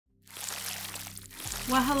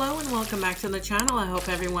Well, hello and welcome back to the channel. I hope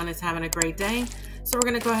everyone is having a great day. So we're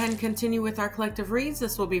going to go ahead and continue with our collective reads.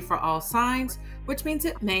 This will be for all signs, which means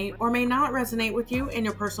it may or may not resonate with you in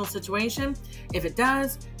your personal situation. If it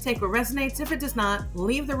does, take what resonates. If it does not,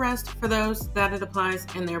 leave the rest for those that it applies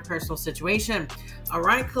in their personal situation. All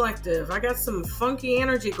right, collective, I got some funky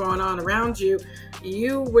energy going on around you.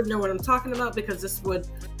 You would know what I'm talking about because this would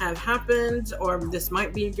have happened, or this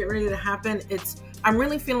might be getting ready to happen. I'm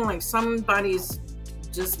really feeling like somebody's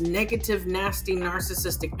just negative, nasty,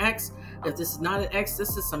 narcissistic ex. If this is not an ex,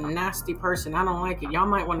 this is some nasty person. I don't like it. Y'all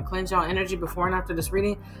might want to cleanse y'all energy before and after this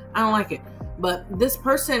reading. I don't like it. But this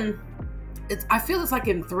person, I feel it's like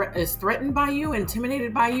is threatened by you,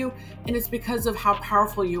 intimidated by you, and it's because of how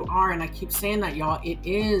powerful you are. And I keep saying that, y'all. It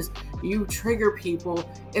is. You trigger people.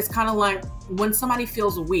 It's kind of like when somebody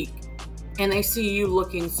feels weak and they see you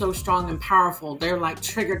looking so strong and powerful, they're like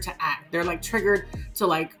triggered to act. They're like triggered to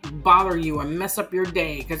like bother you or mess up your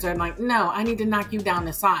day because they're like, no, I need to knock you down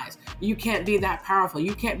to size. You can't be that powerful.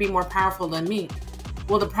 You can't be more powerful than me.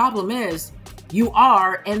 Well, the problem is you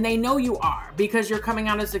are, and they know you are because you're coming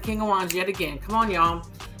out as the King of Wands yet again. Come on, y'all.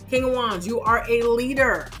 King of Wands, you are a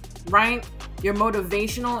leader, right? You're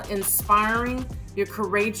motivational, inspiring, you're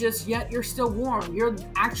courageous, yet you're still warm. You're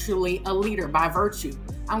actually a leader by virtue.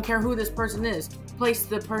 I don't care who this person is. Place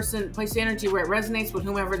the energy where it resonates with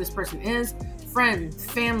whomever this person is. Friend,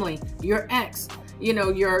 family, your ex,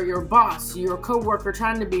 your boss, your coworker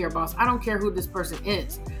trying to be your boss. I don't care who this person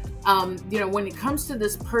is. When it comes to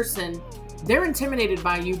this person, they're intimidated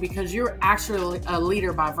by you because you're actually a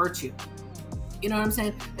leader by virtue. You know what I'm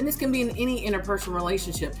saying? And this can be in any interpersonal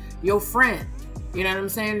relationship. Your friend, you know what I'm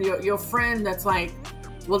saying? Your friend that's like,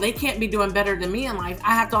 well, they can't be doing better than me in life.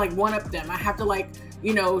 I have to like one up them. I have to like,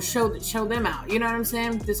 show them out. You know what I'm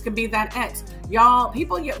saying? This could be that ex. Y'all,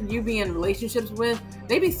 people you be in relationships with,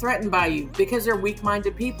 they be threatened by you because they're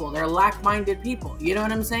weak-minded people. They're lack-minded people. You know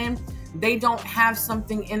what I'm saying? They don't have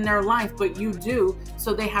something in their life, but you do.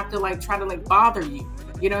 So they have to like try to like bother you.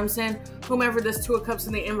 You know what I'm saying? Whomever this Two of Cups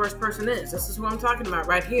in the inverse person is, this is who I'm talking about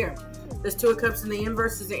right here. This Two of Cups in the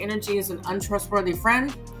inverse is the energy is an untrustworthy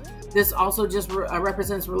friend. This also just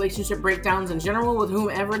represents relationship breakdowns in general with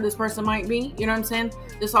whomever this person might be. You know what I'm saying?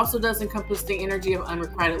 This also does encompass the energy of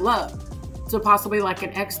unrequited love. So possibly like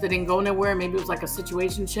an ex that didn't go nowhere. Maybe it was like a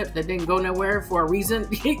situationship that didn't go nowhere for a reason.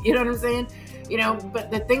 You know what I'm saying? But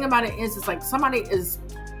the thing about it is, it's like somebody is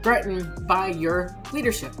threatened by your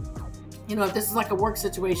leadership. If this is like a work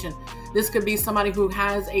situation, this could be somebody who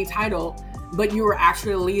has a title, but you are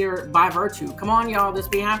actually a leader by virtue. Come on, y'all. This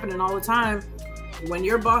be happening all the time. When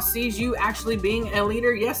your boss sees you actually being a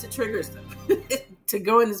leader, yes, it triggers them to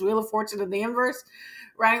go in this Wheel of Fortune in the inverse,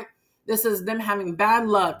 right? This is them having bad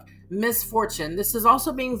luck, misfortune. This is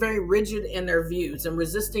also being very rigid in their views and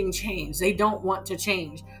resisting change. They don't want to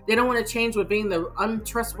change. They don't want to change with being the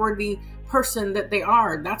untrustworthy person that they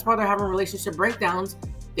are. That's why they're having relationship breakdowns.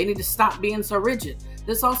 They need to stop being so rigid.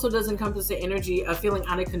 This also does encompass the energy of feeling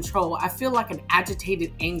out of control. I feel like an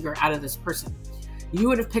agitated anger out of this person. You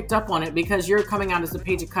would have picked up on it because you're coming out as the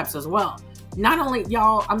Page of Cups as well. Not only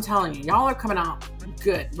y'all, I'm telling you, y'all are coming out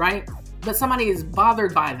good, right? But somebody is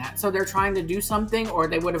bothered by that. So they're trying to do something, or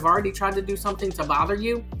they would have already tried to do something to bother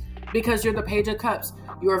you because you're the Page of Cups.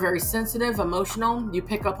 You are very sensitive, emotional. You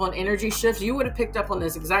pick up on energy shifts. You would have picked up on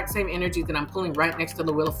this exact same energy that I'm pulling right next to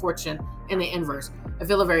the Wheel of Fortune in the inverse. I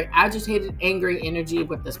feel a very agitated, angry energy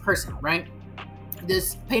with this person, right?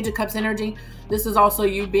 This Page of Cups energy, this is also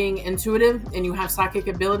you being intuitive, and you have psychic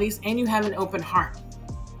abilities, and you have an open heart.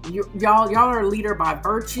 Y'all are a leader by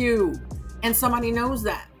virtue, and somebody knows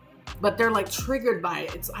that, but they're like triggered by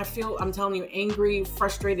it. I'm telling you, angry,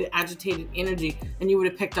 frustrated, agitated energy, and you would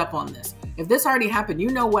have picked up on this. If this already happened,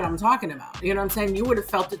 you know what I'm talking about. You know what I'm saying? You would have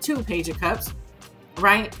felt it too, Page of Cups,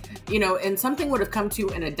 right? And something would have come to you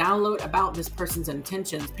in a download about this person's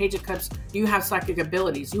intentions. Page of Cups, you have psychic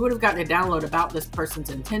abilities. You would have gotten a download about this person's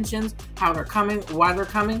intentions, how they're coming, why they're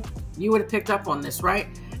coming. You would have picked up on this, right?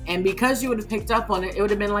 And because you would have picked up on it, it would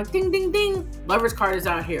have been like, ding, ding, ding. Lover's card is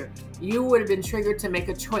out here. You would have been triggered to make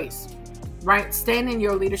a choice, right? Stand in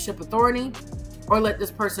your leadership authority, or let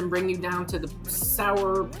this person bring you down to the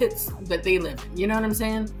sour pits that they live in. You know what I'm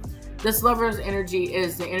saying? This Lover's energy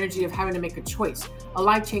is the energy of having to make a choice, a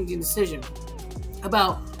life-changing decision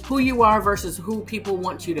about who you are versus who people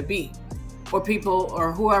want you to be,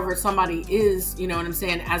 or whoever somebody is, you know what I'm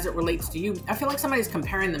saying, as it relates to you. I feel like somebody's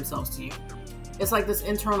comparing themselves to you. It's like this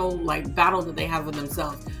internal like battle that they have with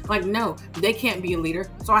themselves. Like, no, they can't be a leader,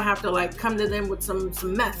 so I have to like come to them with some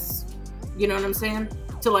mess. You know what I'm saying?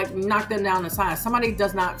 To like knock them down to size. Somebody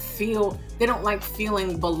does not feel, they don't like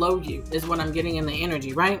feeling below you, is what I'm getting in the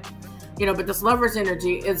energy, right? But this Lover's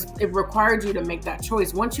energy it required you to make that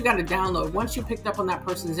choice. Once you got a download, once you picked up on that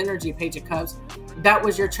person's energy, Page of Cups, that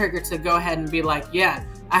was your trigger to go ahead and be like, yeah,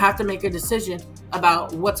 I have to make a decision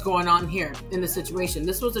about what's going on here in the situation.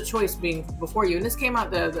 This was a choice being before you. And this came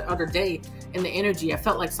out the other day in the energy. I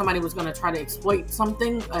felt like somebody was going to try to exploit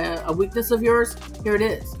something, a weakness of yours. Here it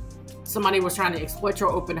is. Somebody was trying to exploit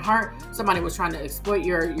your open heart. Somebody was trying to exploit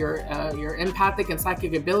your empathic and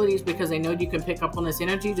psychic abilities because they know you can pick up on this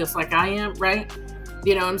energy just like I am, right?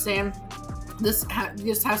 You know what I'm saying? This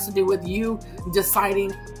has to do with you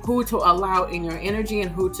deciding who to allow in your energy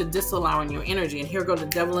and who to disallow in your energy. And here go the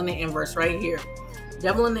Devil in the inverse right here.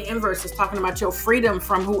 Devil in the inverse is talking about your freedom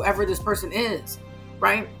from whoever this person is,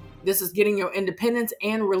 right? This is getting your independence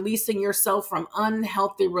and releasing yourself from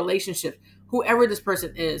unhealthy relationships. Whoever this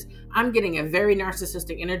person is, I'm getting a very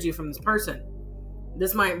narcissistic energy from this person.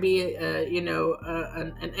 This might be,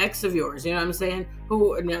 an ex of yours, you know what I'm saying?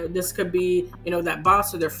 This could be, that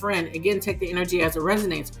boss or their friend. Again, take the energy as it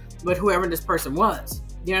resonates, but whoever this person was,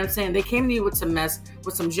 you know what I'm saying? They came to you with some mess,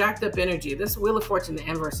 with some jacked up energy. This Wheel of Fortune, the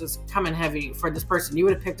inverse, is coming heavy for this person. You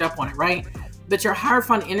would have picked up on it, right? But your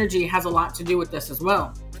Hierophant energy has a lot to do with this as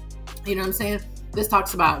well. You know what I'm saying? This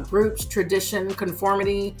talks about groups, tradition,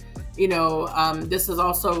 conformity. This is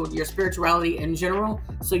also your spirituality in general.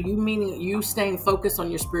 So you staying focused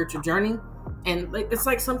on your spiritual journey, and it's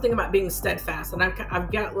like something about being steadfast. And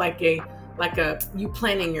I've got like a you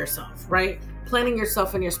planning yourself, right? Planning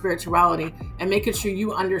yourself in your spirituality and making sure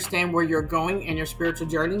you understand where you're going in your spiritual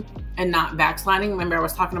journey and not backsliding. Remember, I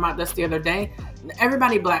was talking about this the other day.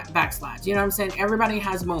 Everybody backslides. You know what I'm saying? Everybody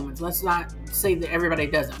has moments. Let's not say that everybody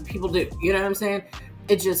doesn't. People do. You know what I'm saying?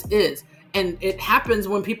 It just is. And it happens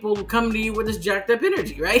when people come to you with this jacked up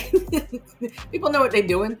energy, right? People know what they're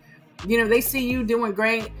doing. They see you doing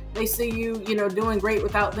great. They see you, doing great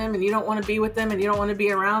without them, and you don't want to be with them, and you don't want to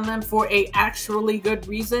be around them for a actually good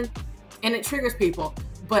reason. And it triggers people.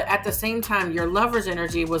 But at the same time, your Lover's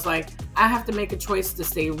energy was like, I have to make a choice to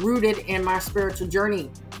stay rooted in my spiritual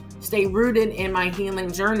journey, stay rooted in my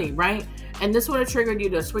healing journey, right? And this would have triggered you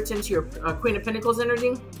to switch into your Queen of Pentacles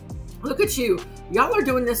energy. Look at you. Y'all are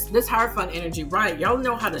doing this Hierophant energy, right? Y'all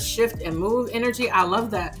know how to shift and move energy. I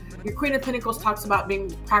love that. Your Queen of Pentacles talks about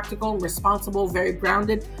being practical, responsible, very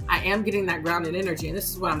grounded. I am getting that grounded energy. And this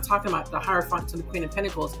is what I'm talking about, the Hierophant to the Queen of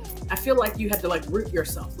Pentacles. I feel like you had to root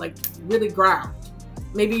yourself, really ground.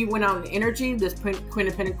 Maybe you went out in energy. This Queen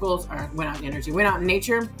of Pentacles, went out in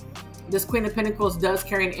nature. This Queen of Pentacles does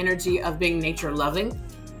carry an energy of being nature loving.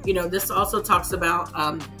 This also talks about,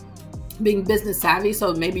 being business savvy.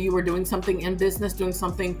 So maybe you were doing something in business, doing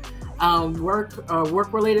something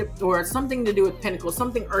work related, or something to do with Pentacles,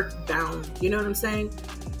 something earthbound. You know what I'm saying?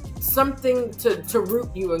 Something to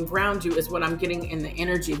root you and ground you is what I'm getting in the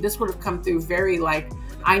energy. This would have come through very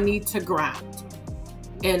I need to ground.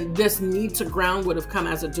 And this need to ground would have come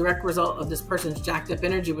as a direct result of this person's jacked up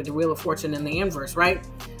energy with the Wheel of Fortune in the inverse, right?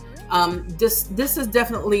 This is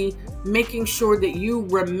definitely making sure that you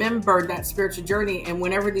remember that spiritual journey. And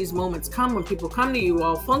whenever these moments come, when people come to you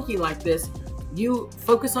all funky like this, you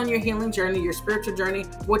focus on your healing journey, your spiritual journey.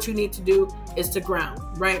 What you need to do is to ground,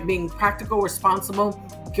 right? Being practical, responsible,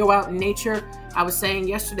 go out in nature. I was saying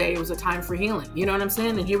yesterday, it was a time for healing. You know what I'm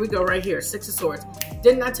saying? And here we go right here, Six of Swords.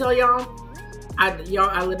 Didn't I tell y'all?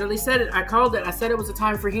 I literally said it. I called it. I said it was a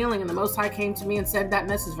time for healing. And the Most High came to me and said that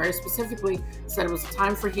message very specifically, said it was a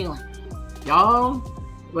time for healing. Y'all,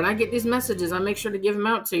 when I get these messages, I make sure to give them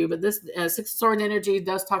out to you. But this Six of Swords energy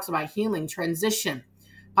does talks about healing, transition,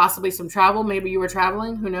 possibly some travel. Maybe you were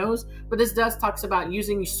traveling, who knows? But this does talks about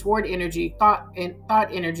using your sword energy, thought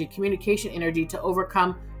energy, communication energy to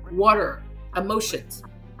overcome water emotions,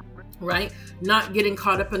 right? Not getting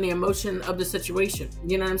caught up in the emotion of the situation.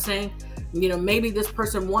 You know what I'm saying? Maybe this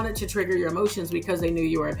person wanted to trigger your emotions because they knew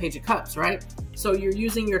you were a Page of Cups, right? So you're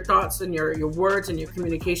using your thoughts and your words and your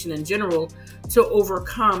communication in general to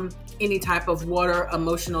overcome any type of water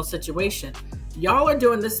emotional situation. Y'all are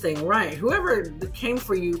doing this thing right. Whoever came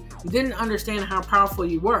for you didn't understand how powerful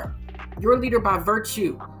you were. You're a leader by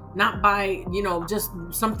virtue, not by, just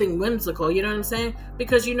something whimsical. You know what I'm saying?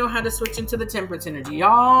 Because you know how to switch into the Temperance energy.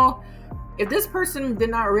 Y'all, if this person did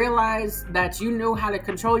not realize that you know how to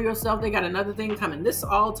control yourself, they got another thing coming. This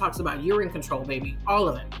all talks about you're in control, baby. All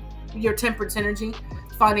of it. Your Temperance energy,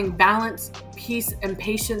 finding balance, peace, and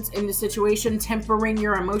patience in the situation, tempering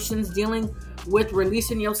your emotions, dealing with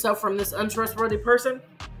releasing yourself from this untrustworthy person.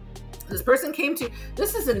 This person came to you.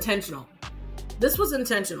 This is intentional. This was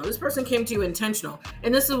intentional. This person came to you intentional.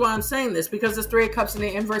 And this is why I'm saying this, because this Three of Cups in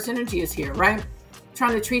the inverse energy is here, right?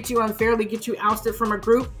 Trying to treat you unfairly, get you ousted from a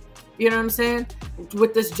group. You know what I'm saying?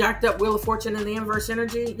 With this jacked up Wheel of Fortune and the inverse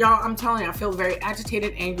energy, y'all, I'm telling you, I feel very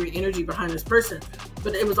agitated, angry energy behind this person.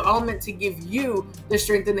 But it was all meant to give you the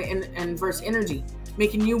strength in the inverse energy,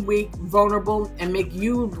 making you weak, vulnerable, and make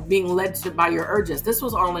you being led to by your urges. This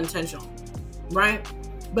was all intentional, right?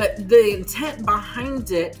 But the intent behind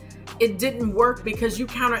it, it didn't work because you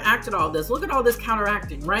counteracted all this. Look at all this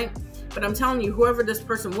counteracting, right? But I'm telling you, whoever this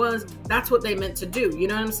person was, that's what they meant to do. You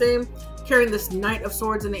know what I'm saying? Carrying this Knight of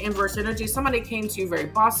Swords in the inverse energy. Somebody came to you very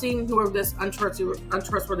bossy, whoever this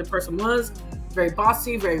untrustworthy person was. Very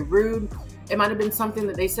bossy, very rude. It might have been something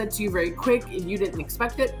that they said to you very quick and you didn't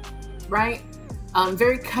expect it, right?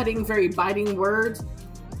 Very cutting, very biting words.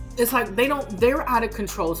 It's like they're out of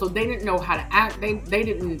control, so they didn't know how to act. They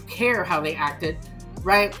didn't care how they acted,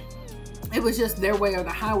 right? It was just their way or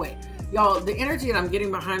the highway. Y'all, the energy that I'm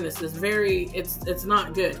getting behind this is it's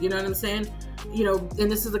not good. You know what I'm saying? You know,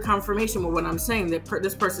 and this is a confirmation with what I'm saying, that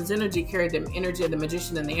this person's energy carried the energy of the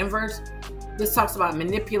Magician in the inverse. This talks about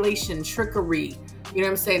manipulation, trickery. You know what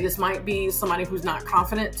I'm saying? This might be somebody who's not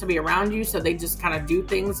confident to be around you, so they just kind of do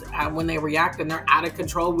things when they react and they're out of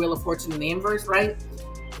control. Wheel of Fortune in the inverse, right?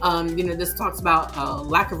 You know, this talks about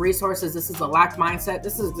lack of resources. This is a lack mindset.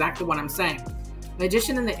 This is exactly what I'm saying.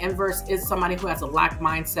 Magician in the inverse is somebody who has a lack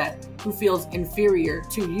mindset, who feels inferior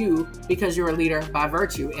to you because you're a leader by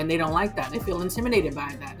virtue, and they don't like that. They feel intimidated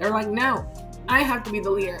by that. They're like, no, I have to be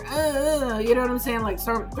the leader. You know what I'm saying? Like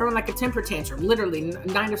throwing like a temper tantrum. Literally,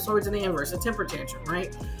 Nine of Swords in the inverse, a temper tantrum,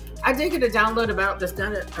 right? I did get a download about this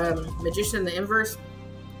Magician in the inverse.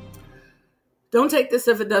 Don't take this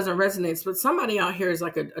if it doesn't resonate, but somebody out here is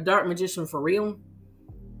like a dark magician for real,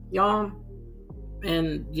 y'all.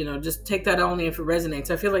 And, you know, just take that only if it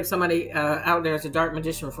resonates. I feel like somebody out there is a dark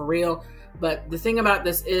magician for real. But the thing about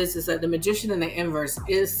this is that the Magician in the inverse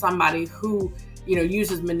is somebody who, you know,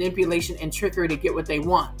 uses manipulation and trickery to get what they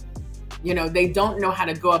want. You know, they don't know how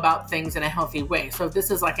to go about things in a healthy way. So if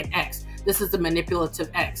this is like an ex, this is the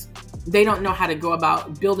manipulative ex. They don't know how to go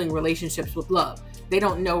about building relationships with love. They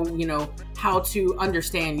don't know, you know, how to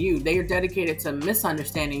understand you. They are dedicated to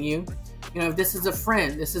misunderstanding you. You know, if this is a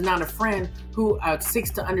friend, this is not a friend who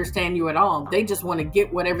seeks to understand you at all. They just want to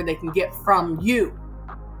get whatever they can get from you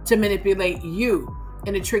to manipulate you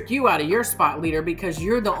and to trick you out of your spot leader because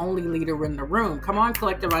you're the only leader in the room. Come on,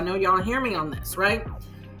 collective. I know y'all hear me on this, right?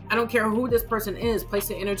 I don't care who this person is. Place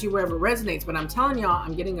the energy wherever it resonates. But I'm telling y'all,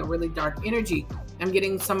 I'm getting a really dark energy. I'm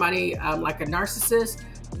getting somebody like a narcissist,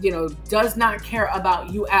 you know, does not care about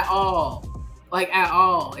you at all. Like at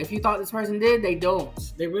all. If you thought this person did, they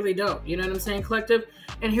don't. They really don't. You know what I'm saying, collective?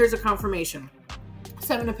 And here's a confirmation.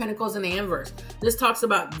 Seven of Pentacles in the inverse. This talks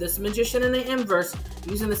about this Magician in the inverse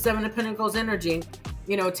using the Seven of Pentacles energy,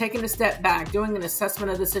 you know, taking a step back, doing an assessment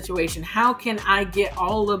of the situation. How can I get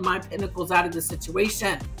all of my pentacles out of the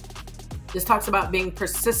situation? This talks about being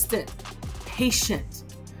persistent, patient.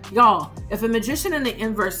 Y'all, if a Magician in the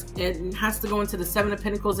inverse, it has to go into the Seven of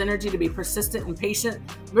Pentacles energy to be persistent and patient.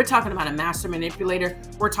 We're talking about a master manipulator.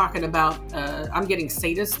 We're talking about, I'm getting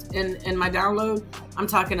sadist in my download. I'm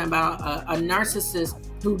talking about a narcissist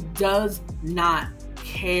who does not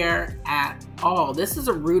care at all. This is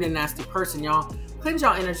a rude and nasty person, y'all. Cleanse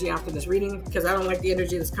y'all energy after this reading because I don't like the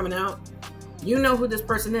energy that's coming out. You know who this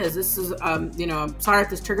person is. This is, you know, I'm sorry if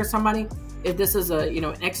this triggers somebody. If this is a, you know,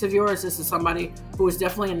 an ex of yours, this is somebody who is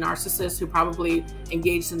definitely a narcissist who probably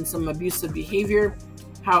engaged in some abusive behavior.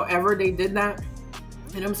 However they did that.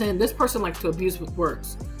 And I'm saying this person likes to abuse with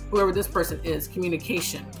words. Whoever this person is,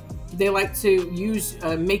 communication. They like to use,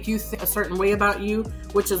 make you think a certain way about you,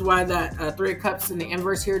 which is why that Three of Cups in the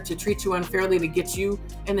inverse here, to treat you unfairly, to get you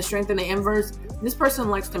in the strength in the inverse. This person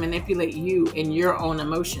likes to manipulate you in your own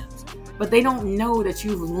emotions. But they don't know that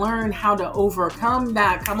you've learned how to overcome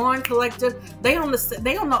that. Come on, collective. They on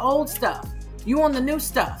the old stuff. You on the new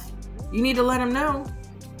stuff. You need to let them know.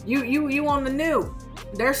 You on the new.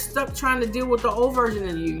 They're stuck trying to deal with the old version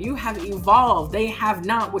of you. You have evolved. They have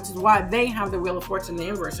not, which is why they have the Wheel of Fortune in the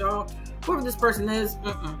inverse, y'all. Whoever this person is,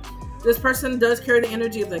 this person does carry the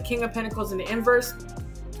energy of the King of Pentacles in the inverse.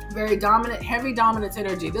 Very dominant, heavy dominance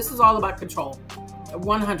energy. This is all about control.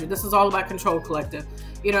 100. This is all about control, collective.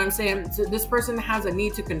 You know what I'm saying? So this person has a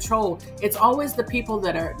need to control. It's always the people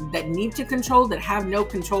that need to control that have no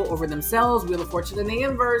control over themselves. Wheel of Fortune in the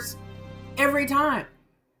inverse. Every time.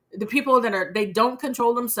 The people they don't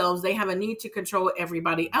control themselves, they have a need to control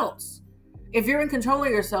everybody else. If you're in control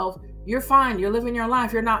of yourself, you're fine. You're living your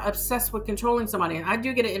life. You're not obsessed with controlling somebody. And I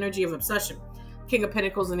do get an energy of obsession. King of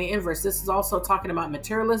Pentacles in the inverse. This is also talking about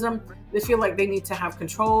materialism. They feel like they need to have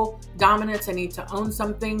control, dominance. They need to own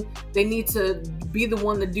something. They need to be the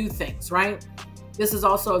one to do things, right? This is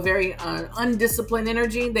also a very undisciplined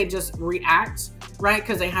energy. They just react, right?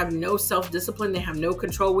 Because they have no self-discipline. They have no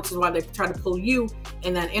control, which is why they try to pull you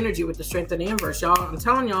in that energy with the strength of the inverse, y'all. I'm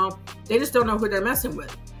telling y'all, they just don't know who they're messing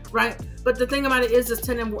with, right? But the thing about it is this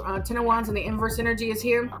 10 of Wands and the inverse energy is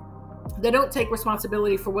here. They don't take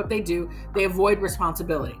responsibility for what they do. They avoid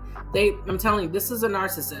responsibility. I'm telling you, this is a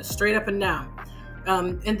narcissist, straight up and down.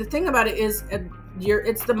 And the thing about it is,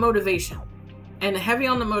 it's the motivation. And heavy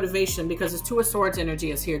on the motivation, because it's Two of Swords energy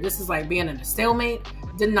is here. This is like being in a stalemate,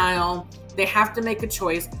 denial. They have to make a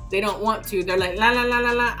choice. They don't want to. They're like, la, la, la,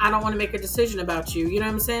 la, la. I don't want to make a decision about you. You know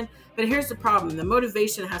what I'm saying? But here's the problem. The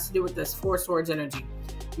motivation has to do with this Four Swords energy.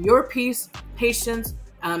 Your peace, patience,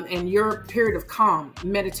 and your period of calm,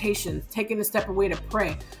 meditation, taking a step away to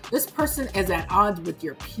pray. This person is at odds with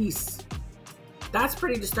your peace. That's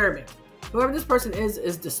pretty disturbing. Whoever this person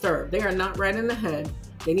is disturbed. They are not right in the head.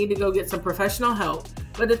 They need to go get some professional help.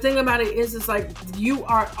 But the thing about it is, it's like you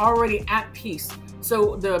are already at peace.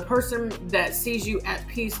 So the person that sees you at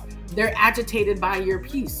peace, they're agitated by your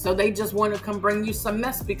peace. So they just want to come bring you some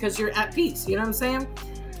mess because you're at peace. You know what I'm saying?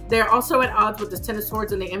 They're also at odds with this 10 of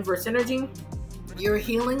Swords and the inverse energy. Your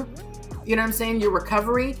healing, you know what I'm saying? Your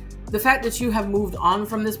recovery. The fact that you have moved on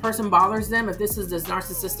from this person bothers them. If this is this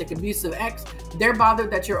narcissistic, abusive ex, they're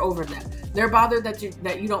bothered that you're over them. They're bothered that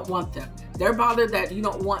you don't want them. They're bothered that you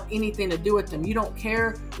don't want anything to do with them. You don't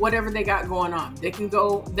care whatever they got going on. They can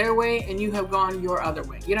go their way and you have gone your other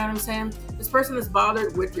way. You know what I'm saying? This person is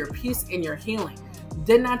bothered with your peace and your healing.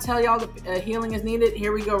 Didn't I tell y'all that healing is needed?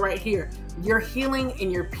 Here we go right here. Your healing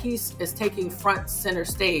and your peace is taking front center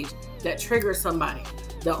stage. That triggers somebody.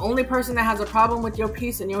 The only person that has a problem with your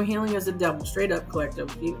peace and your healing is the devil. Straight up,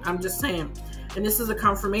 collective. I'm just saying. And this is a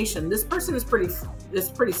confirmation. This person is pretty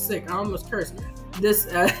sick. I almost cursed. This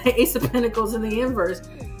Ace of Pentacles in the inverse.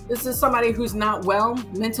 This is somebody who's not well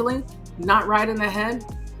mentally, not right in the head.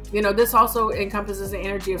 You know, this also encompasses the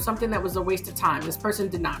energy of something that was a waste of time. This person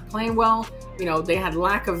did not plan well. You know, they had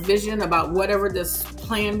lack of vision about whatever this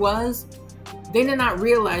plan was. They did not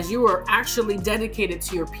realize you were actually dedicated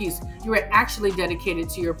to your peace. You were actually dedicated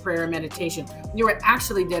to your prayer and meditation. You were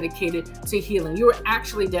actually dedicated to healing. You were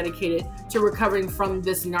actually dedicated to recovering from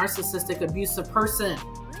this narcissistic, abusive person.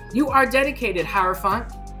 You are dedicated,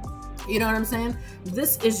 Hierophant. You know what I'm saying?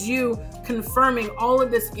 This is you confirming all of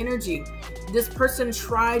this energy. This person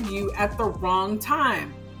tried you at the wrong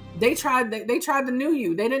time. They tried the new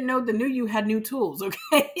you. They didn't know the new you had new tools,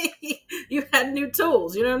 okay? You had new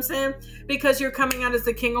tools, you know what I'm saying? Because you're coming out as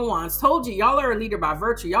the King of Wands. Told you, y'all are a leader by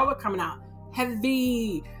virtue. Y'all are coming out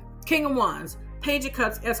heavy. King of Wands, Page of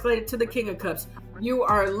Cups escalated to the King of Cups. You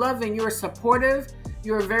are loving, you are supportive,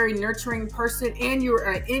 you're a very nurturing person, and you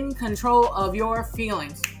are in control of your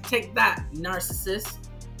feelings. Take that, narcissist.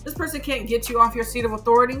 This person can't get you off your seat of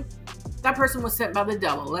authority. That person was sent by the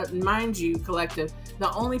devil. Mind you, collective,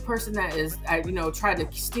 the only person that is, tried to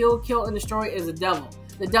steal, kill, and destroy is the devil.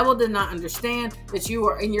 The devil did not understand that you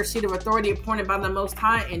are in your seat of authority appointed by the Most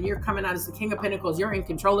High, and you're coming out as the King of Pentacles. You're in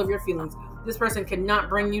control of your feelings. This person cannot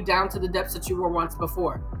bring you down to the depths that you were once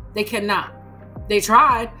before. They cannot. They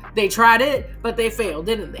tried it, but they failed,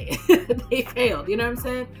 didn't they? They failed, you know what I'm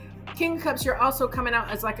saying? King of Cups, you're also coming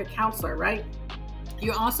out as like a counselor, right?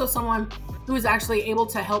 You're also someone who is actually able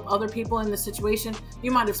to help other people in this situation. You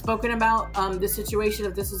might have spoken about this situation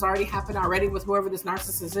if this has already happened already with whoever this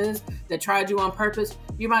narcissist is that tried you on purpose.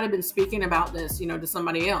 You might have been speaking about this, to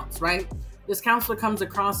somebody else, right? This counselor comes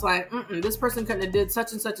across like, this person couldn't have did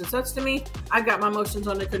such and such and such to me. I got my emotions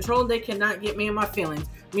under control. They cannot get me in my feelings.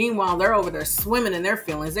 Meanwhile, they're over there swimming in their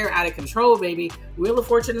feelings. They're out of control, baby. Wheel of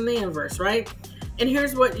Fortune in the inverse, right? And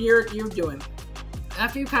here's what you're doing.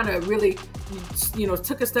 After you kind of really,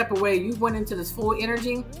 took a step away, you went into this full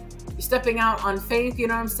energy, stepping out on faith, you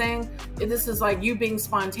know what I'm saying? This is like you being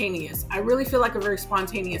spontaneous. I really feel like a very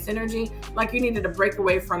spontaneous energy, like you needed to break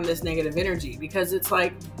away from this negative energy because it's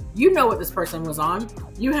like, what this person was on.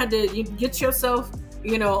 You had to get yourself,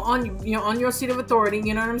 on your seat of authority,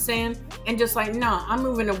 you know what I'm saying? And just like, nah, I'm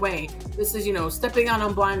moving away. This is, stepping out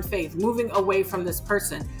on blind faith, moving away from this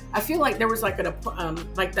person. I feel like there was like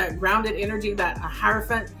that grounded energy, that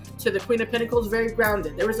Hierophant to the Queen of Pentacles, very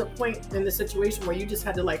grounded. There was a point in the situation where you just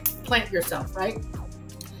had to like plant yourself, right?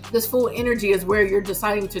 This full energy is where you're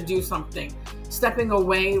deciding to do something, stepping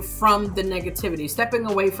away from the negativity, stepping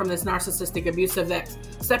away from this narcissistic abusive ex,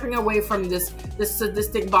 stepping away from this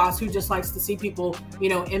sadistic boss who just likes to see people,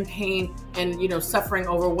 in pain and, suffering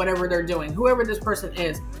over whatever they're doing. Whoever this person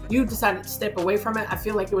is, you decided to step away from it. I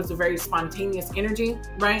feel like it was a very spontaneous energy,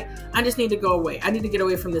 right? I just need to go away. I need to get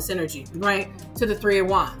away from this energy, right? To the Three of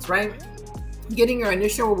Wands, right? Getting your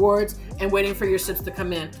initial rewards and waiting for your ships to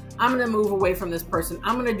come in. I'm going to move away from this person.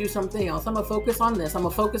 I'm going to do something else. I'm going to focus on this. I'm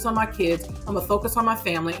going to focus on my kids. I'm going to focus on my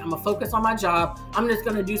family. I'm going to focus on my job. I'm just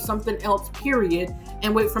going to do something else, period,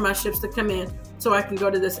 and wait for my shifts to come in so I can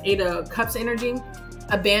go to this 8 of Cups energy,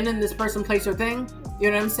 abandon this person, place, or thing. You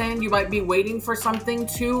know what I'm saying? You might be waiting for something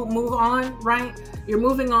to move on, right? You're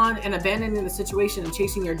moving on and abandoning the situation and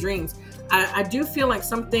chasing your dreams. I do feel like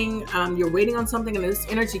something, you're waiting on something, and this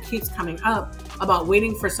energy keeps coming up about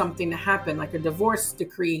waiting for something to happen, like a divorce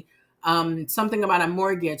decree, something about a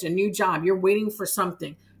mortgage, a new job. You're waiting for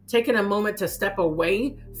something. Taking a moment to step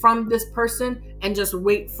away from this person and just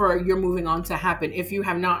wait for your moving on to happen if you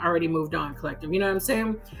have not already moved on, collective. You know what I'm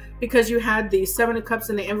saying? Because you had the 7 of Cups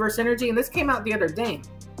in the inverse energy, and this came out the other day.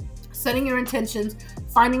 Setting your intentions,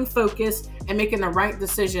 finding focus, and making the right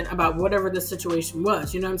decision about whatever the situation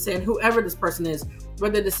was. You know what I'm saying? Whoever this person is,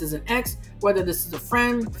 whether this is an ex, whether this is a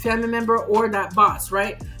friend, family member, or that boss,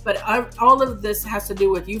 right? But all of this has to do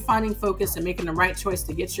with you finding focus and making the right choice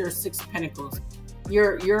to get your 6 of Pentacles.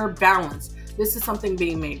 Your balance. This is something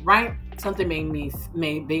being made right, something being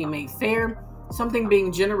made fair, something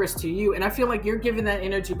being generous to you. And I feel like you're giving that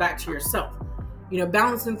energy back to yourself, you know,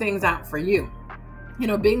 balancing things out for you, you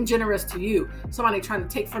know, being generous to you. Somebody trying to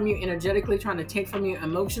take from you energetically, trying to take from you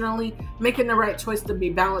emotionally, making the right choice to be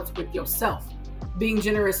balanced with yourself, being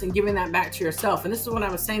generous and giving that back to yourself. And this is what I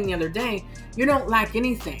was saying the other day. You don't lack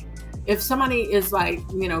anything. If somebody is like,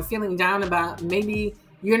 you know, feeling down about maybe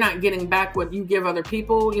you're not getting back what you give other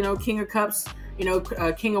people, you know, King of Cups, you know,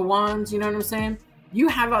 King of Wands, you know what I'm saying? You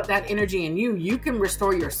have out that energy in you. You can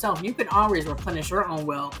restore yourself. You can always replenish your own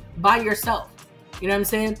well by yourself. You know what I'm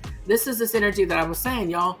saying? This is this energy that I was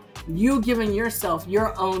saying, y'all. You giving yourself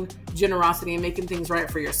your own generosity and making things right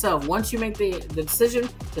for yourself. Once you make the decision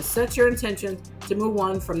to set your intention to move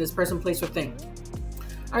on from this person, place, or thing.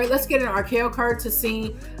 All right, let's get an Arcano card to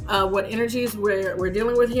see what energies we're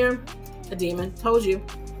dealing with here. A demon. Told you.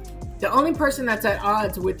 The only person that's at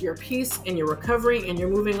odds with your peace and your recovery and you're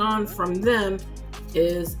moving on from them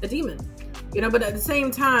is a demon. You know, but at the same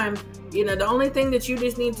time, you know, the only thing that you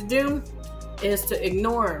just need to do is to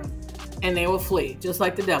ignore them and they will flee, just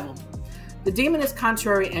like the devil. The demon is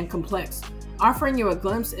contrary and complex, offering you a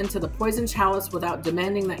glimpse into the poison chalice without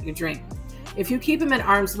demanding that you drink. If you keep him at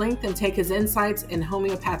arm's length and take his insights in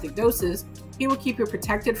homeopathic doses, he will keep you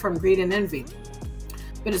protected from greed and envy.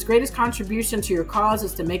 But his greatest contribution to your cause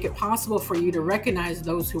is to make it possible for you to recognize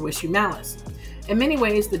those who wish you malice. In many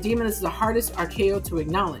ways, the demon is the hardest Arcano to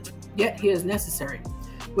acknowledge, yet he is necessary.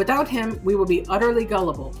 Without him, we will be utterly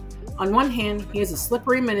gullible. On one hand, he is a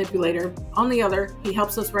slippery manipulator. On the other, he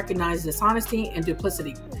helps us recognize dishonesty and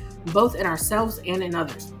duplicity, both in ourselves and in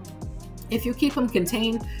others. If you keep him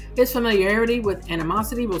contained, his familiarity with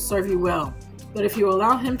animosity will serve you well. But if you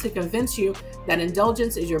allow him to convince you that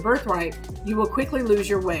indulgence is your birthright, you will quickly lose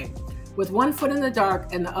your way. With one foot in the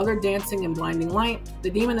dark and the other dancing in blinding light, the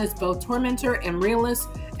demon is both tormentor and realist,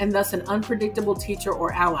 and thus an unpredictable teacher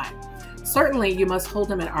or ally. Certainly, you must hold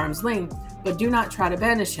him at arm's length, but do not try to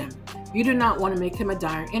banish him. You do not want to make him a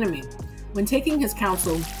dire enemy. When taking his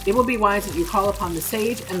counsel, it will be wise that you call upon the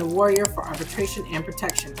sage and the warrior for arbitration and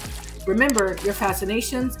protection. Remember, your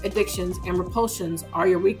fascinations, addictions, and repulsions are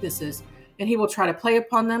your weaknesses, and he will try to play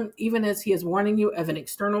upon them even as he is warning you of an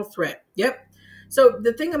external threat. Yep. So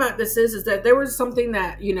the thing about this is that there was something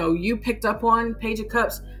that, you know, you picked up on, Page of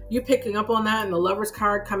Cups, you picking up on that, and the Lover's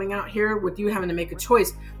card coming out here with you having to make a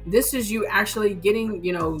choice. This is you actually getting,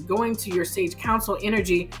 you know, going to your Sage Council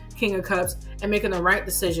energy, King of Cups, and making the right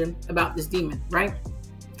decision about this demon, right?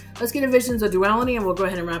 Let's get a Visions of Duality, and we'll go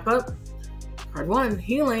ahead and wrap up. Card 1,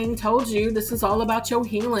 healing. Told you, this is all about your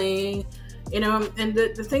healing. You know, and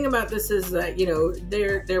the thing about this is that, you know,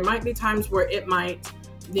 there might be times where it might,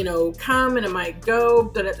 you know, come and it might go,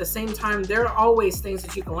 but at the same time, there are always things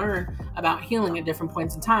that you can learn about healing at different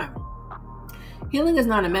points in time. Healing is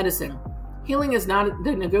not a medicine. Healing is not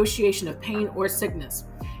the negotiation of pain or sickness.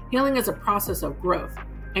 Healing is a process of growth,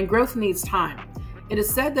 and growth needs time. It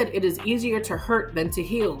is said that it is easier to hurt than to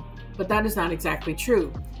heal, but that is not exactly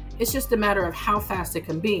true. It's just a matter of how fast it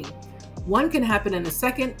can be. One can happen in a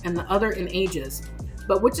second and the other in ages.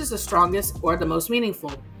 But which is the strongest or the most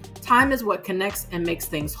meaningful? Time is what connects and makes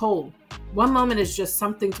things whole. One moment is just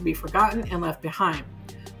something to be forgotten and left behind.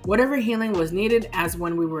 Whatever healing was needed, as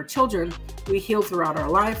when we were children, we heal throughout our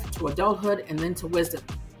life, to adulthood, and then to wisdom.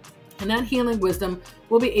 And that healing wisdom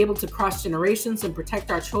will be able to cross generations and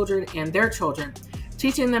protect our children and their children,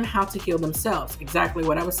 teaching them how to heal themselves. Exactly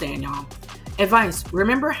what I was saying, y'all. Advice: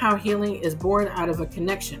 remember how healing is born out of a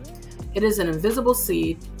connection. It is an invisible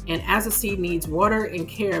seed, and as a seed needs water and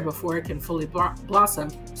care before it can fully blossom,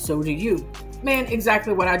 so do you. Man,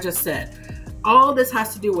 exactly what I just said. All this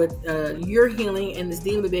has to do with your healing and this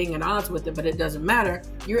demon being at odds with it, but it doesn't matter.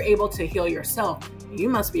 You're able to heal yourself. You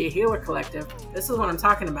must be a healer collective. This is what I'm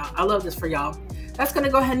talking about. I love this for y'all. That's going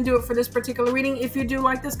to go ahead and do it for this particular reading. If you do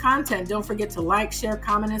like this content, don't forget to like, share,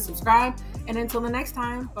 comment, and subscribe. And until the next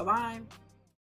time, bye-bye.